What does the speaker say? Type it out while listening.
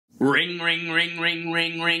Ring, ring, ring, ring,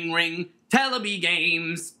 ring, ring, ring. Teleby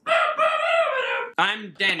Games.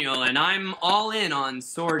 I'm Daniel, and I'm all in on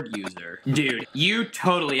Sword User. Dude, you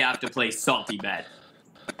totally have to play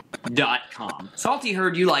SaltyBet.com. Salty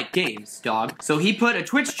heard you like games, dog. So he put a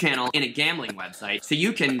Twitch channel in a gambling website so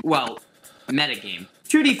you can, well, metagame.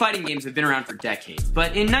 2D fighting games have been around for decades,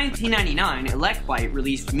 but in 1999, Ep4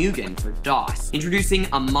 released MUGEN for DOS, introducing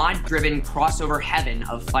a mod-driven crossover heaven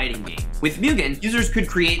of fighting games. With MUGEN, users could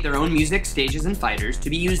create their own music, stages, and fighters to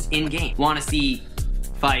be used in-game. Want to see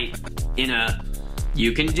fight in a...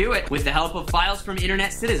 You can do it with the help of files from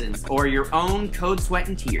internet citizens or your own code, sweat,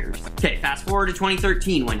 and tears. Okay, fast forward to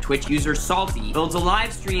 2013 when Twitch user Salty builds a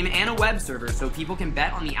live stream and a web server so people can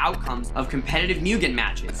bet on the outcomes of competitive MUGEN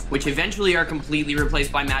matches, which eventually are completely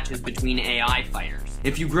replaced by matches between AI fighters.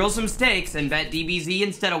 If you grill some steaks and bet DBZ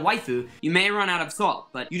instead of waifu, you may run out of salt,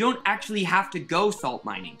 but you don't actually have to go salt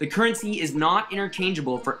mining. The currency is not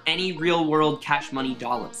interchangeable for any real-world cash money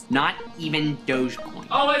dollars, not even Dogecoin.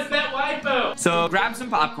 Always bet waifu! So grab some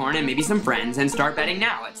popcorn and maybe some friends and start betting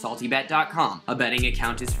now at SaltyBet.com. A betting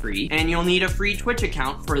account is free, and you'll need a free Twitch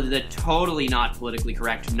account for the totally not politically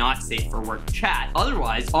correct, not safe for work chat.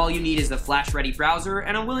 Otherwise, all you need is a flash-ready browser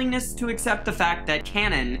and a willingness to accept the fact that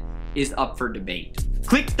canon is up for debate.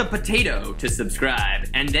 Click the potato to subscribe,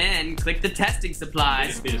 and then click the testing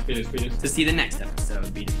supplies to see the next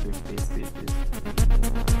episode. Beat it.